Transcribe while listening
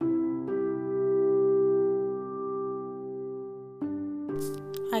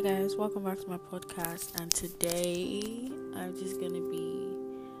Hi guys, welcome back to my podcast. And today I'm just gonna be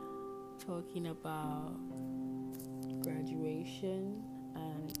talking about graduation,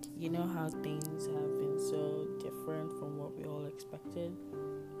 and you know how things have been so different from what we all expected.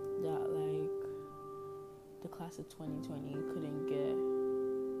 That the class of 2020 couldn't get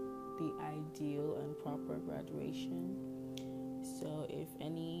the ideal and proper graduation. So if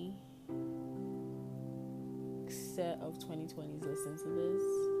any set of 2020s listen to this,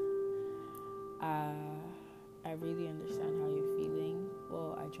 I really understand how you're feeling.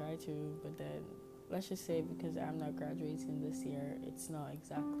 Well, I try to, but then let's just say because I'm not graduating this year, it's not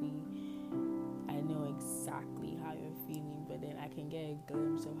exactly, I know exactly how you're feeling, but then I can get a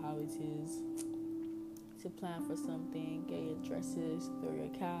glimpse of how it is to plan for something, get your dresses, throw your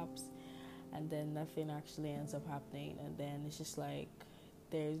caps, and then nothing actually ends up happening, and then it's just like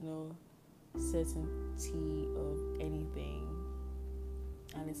there's no certainty of anything,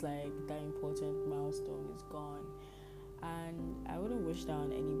 and it's like that important milestone is gone. And I wouldn't wish that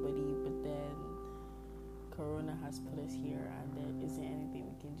on anybody, but then Corona has put us here, and there isn't anything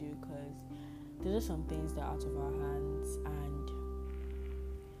we can do because there's just some things that are out of our hands, and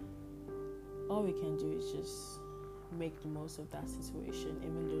all we can do is just make the most of that situation,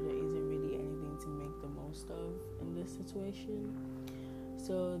 even though there isn't really anything to make the most of in this situation.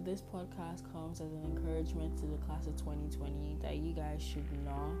 So this podcast comes as an encouragement to the class of 2020 that you guys should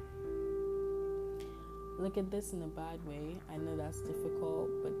not look at this in a bad way. I know that's difficult,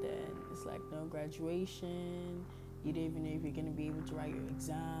 but then it's like no graduation. You don't even know if you're going to be able to write your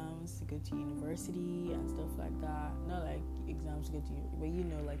exams to go to university and stuff like that. Not like exams to go to,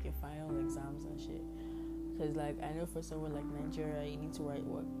 but like your final exams and shit. Because I know for somewhere like Nigeria, you need to write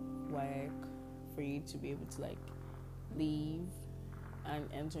work for you to be able to leave and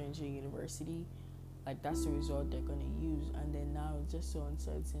enter into university. That's the result they're going to use, and then now it's just so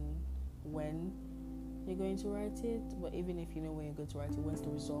uncertain when you're going to write it. But even if you know when you're going to write it, when's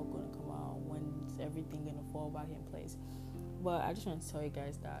the result going to come out, when's everything going to fall back in place. But I just want to tell you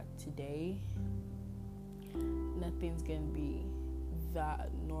guys that today nothing's going to be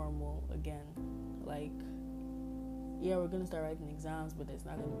that normal again. Yeah, we're going to start writing exams, but there's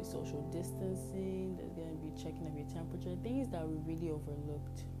not going to be social distancing. There's going to be checking of your temperature. Things that we really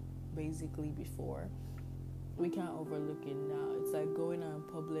overlooked basically before. We can't overlook it now. It's like going out in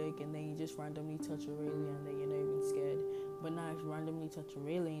public and then you just randomly touch a railing and then you're not even scared. But now if you randomly touch a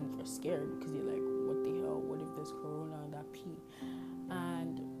railing, you're scared because you're like, what the hell? What if there's corona on that pee?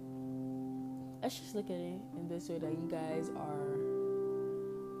 And let's just look at it in this way, that you guys are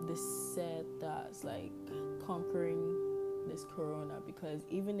the set that's conquering this corona, because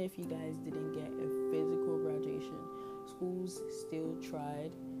even if you guys didn't get a physical graduation, schools still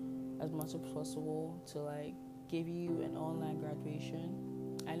tried as much as possible to give you an online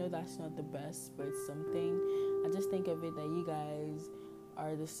graduation. I know that's not the best, but it's something. I just think of it that you guys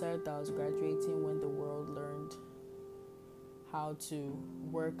are the set that was graduating when the world learned how to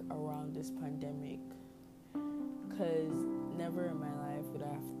work around this pandemic. Because never in my life would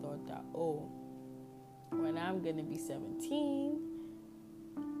I have thought that, when I'm going to be 17,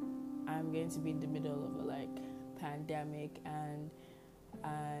 I'm going to be in the middle of a pandemic and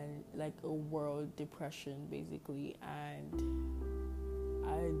a world depression basically, and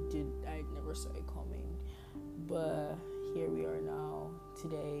I never saw it coming. But here we are now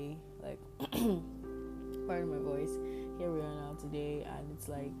today, pardon my voice, here we are now today, and it's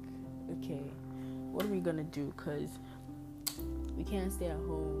okay, what are we gonna do? Because we can't stay at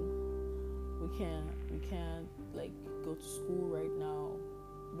home. We can't go to school right now.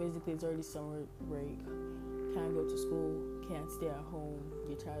 Basically, it's already summer break. Can't go to school. Can't stay at home.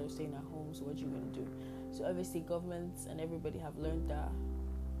 You're tired of staying at home. So what you gonna do? So obviously, governments and everybody have learned that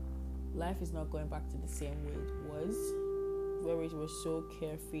life is not going back to the same way it was, where we were so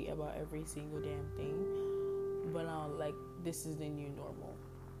carefree about every single damn thing. But now, this is the new normal.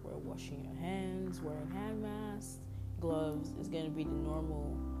 We're washing your hands, wearing hand masks, gloves. Is going to be the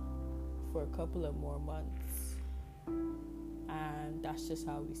normal for a couple of more months, and that's just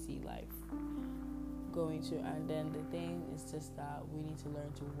how we see life going to. And then the thing is just that we need to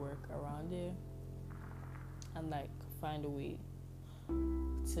learn to work around it and find a way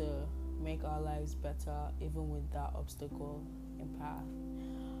to make our lives better, even with that obstacle in path.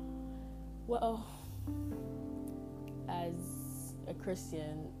 Well, as a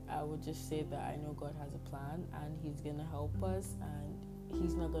Christian, I would just say that I know God has a plan, and He's gonna help us, and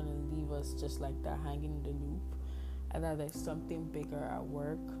He's not gonna leave us just like that, hanging in the loop, and that there's something bigger at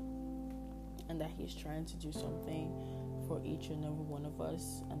work, and that He's trying to do something for each and every one of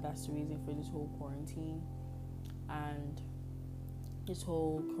us, and that's the reason for this whole quarantine. And this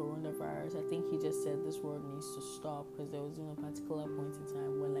whole coronavirus. I think he just said this world needs to stop because there was a particular point in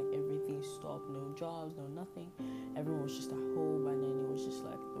time when like everything stopped, no jobs, no nothing. Everyone was just at home, and then it was just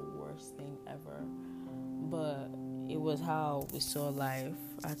like the worst thing ever. But it was how we saw life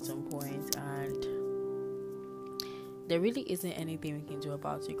at some point, and there really isn't anything we can do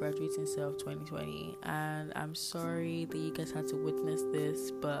about it. Graduating self 2020, and I'm sorry that you guys had to witness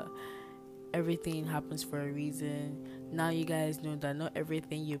this, but everything happens for a reason. Now you guys know that not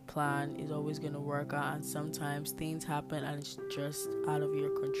everything you plan is always going to work out, and sometimes things happen and it's just out of your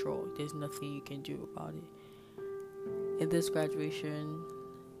control. There's nothing you can do about it. In this graduation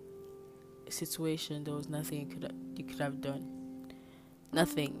situation, there was nothing you could have done.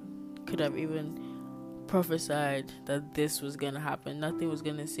 Nothing could have even prophesied that this was gonna happen. Nothing was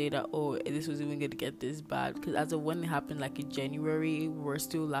gonna say that, oh, this was even gonna get this bad, because as of when it happened, like in January, we were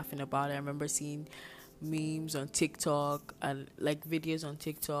still laughing about it. I remember seeing memes on TikTok and like videos on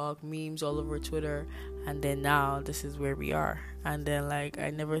TikTok, memes all over Twitter, and then now this is where we are. And then like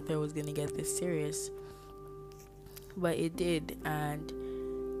I never thought it was gonna get this serious, but it did. And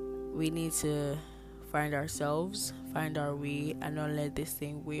we need to find ourselves, find our way, and not let this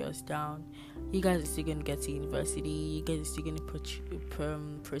thing weigh us down. You guys are still gonna get to university. You guys are still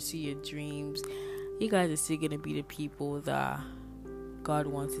gonna pursue your dreams. You guys are still gonna be the people that God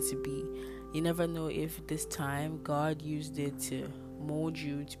wants it to be. You never know if this time God used it to mold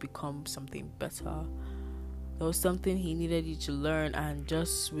you to become something better. There was something He needed you to learn, and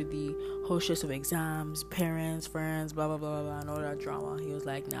just with the whole stress of exams, parents, friends, blah blah blah blah, and all that drama, He was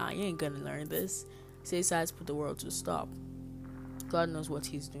like, "Nah, you ain't gonna learn this." So He decides to put the world to stop. God knows what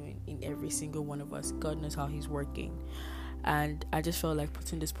He's doing in every single one of us. God knows how He's working. And I just felt like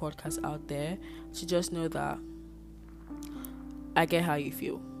putting this podcast out there to just know that I get how you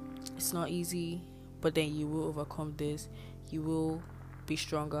feel. It's not easy, but then you will overcome this. You will be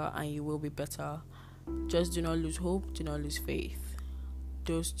stronger and you will be better. Just do not lose hope, do not lose faith.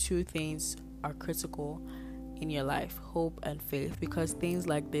 Those two things are critical in your life, hope and faith, because things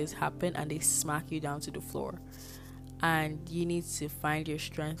like this happen and they smack you down to the floor. And you need to find your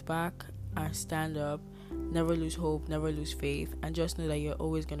strength back and stand up. Never lose hope, never lose faith, and just know that you're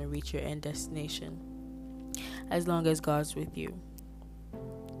always going to reach your end destination as long as God's with you.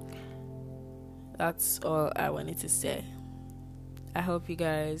 That's all I wanted to say. I hope you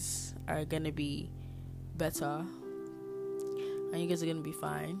guys are going to be better, and you guys are going to be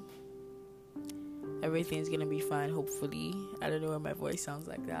fine. Everything's going to be fine, hopefully. I don't know why my voice sounds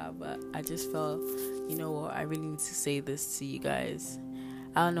like that, but I just felt, you know what, I really need to say this to you guys.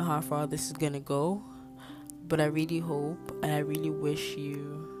 I don't know how far this is going to go, but I really hope and I really wish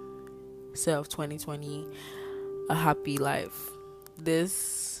you, self 2020, a happy life.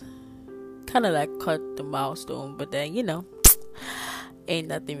 This kind of like cut the milestone, but then, you know, ain't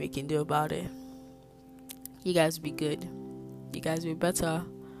nothing we can do about it. You guys will be good. You guys will be better.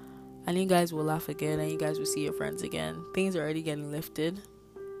 And you guys will laugh again, and you guys will see your friends again. Things are already getting lifted,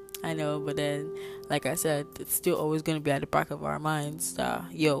 I know, but then, like I said, it's still always going to be at the back of our minds that,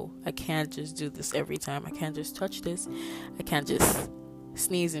 I can't just do this every time. I can't just touch this. I can't just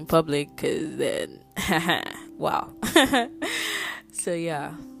sneeze in public, because then, wow. So,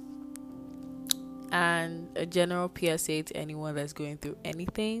 yeah. And a general PSA to anyone that's going through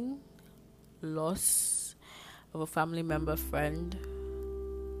anything, loss of a family member, friend.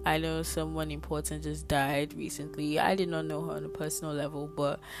 I know someone important just died recently. I did not know her on a personal level,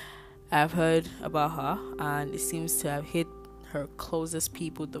 but I've heard about her, and it seems to have hit her closest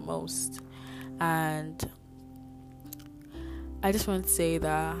people the most. And I just want to say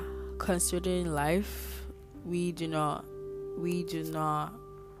that considering life, we do not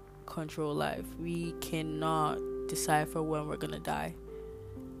control life. We cannot decipher when we're gonna die.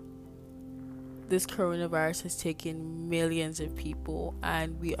 This coronavirus has taken millions of people,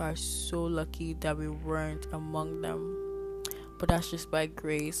 and we are so lucky that we weren't among them. But that's just by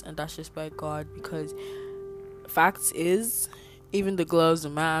grace, and that's just by God, because facts is, even the gloves, the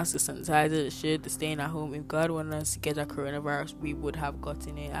masks, the sanitizer, the shit, the staying at home, if God wanted us to get that coronavirus, we would have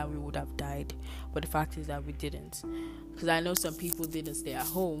gotten it and we would have died. But the fact is that we didn't. Because I know some people didn't stay at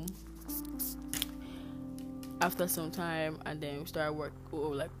home after some time, and then we started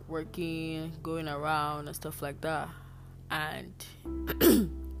working, going around and stuff like that, and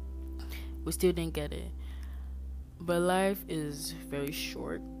we still didn't get it. But life is very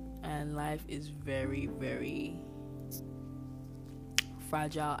short, and life is very, very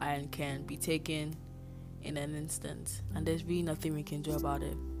fragile and can be taken in an instant, and there's really nothing we can do about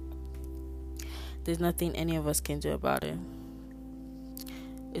it. There's nothing any of us can do about it.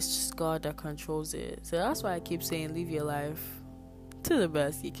 It's just God that controls it. So that's why I keep saying, live your life to the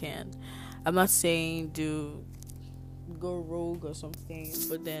best you can. I'm not saying go rogue or something,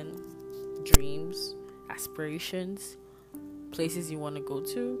 but then dreams, aspirations, places you want to go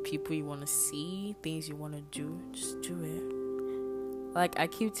to, people you want to see, things you want to do, just do it. Like I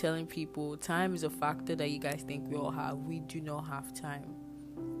keep telling people, time is a factor that you guys think we all have. We do not have time.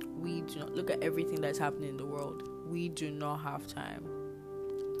 We do not. Look at everything that's happening in the world. We do not have time.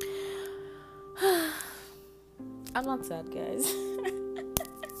 I'm not sad, guys.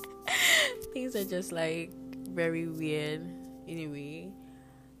 Things are just like very weird anyway,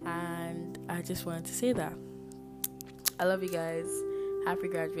 and I just wanted to say that I love you guys. Happy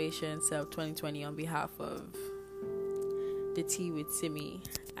graduation of 2020 on behalf of the Tea with Simi.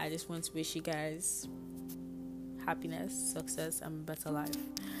 I just want to wish you guys happiness, success, and a better life.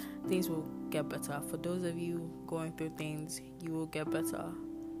 Things will get better. For those of you going through things, you will get better.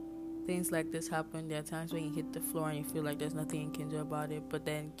 Things like this happen. There are times when you hit the floor and you feel like there's nothing you can do about it, but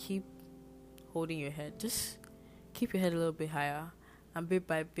then keep holding your head. Just keep your head a little bit higher, and bit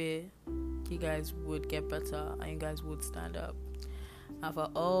by bit you guys would get better and you guys would stand up. And for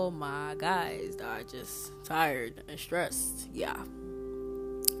all my guys that are just tired and stressed, yeah,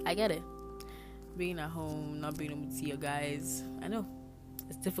 I get it. Being at home, not being able to see your guys, I know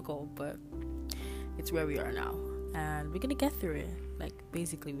it's difficult, but it's where we are now, and we're gonna get through it. Like,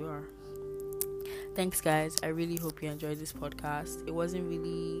 basically we are. Thanks, guys. I really hope you enjoyed this podcast. It wasn't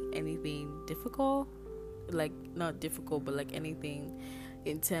really anything difficult, like not difficult, but like anything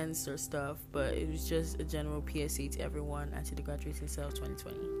intense or stuff, but it was just a general PSA to everyone and to the graduating self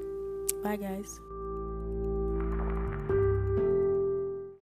 2020. Bye, guys.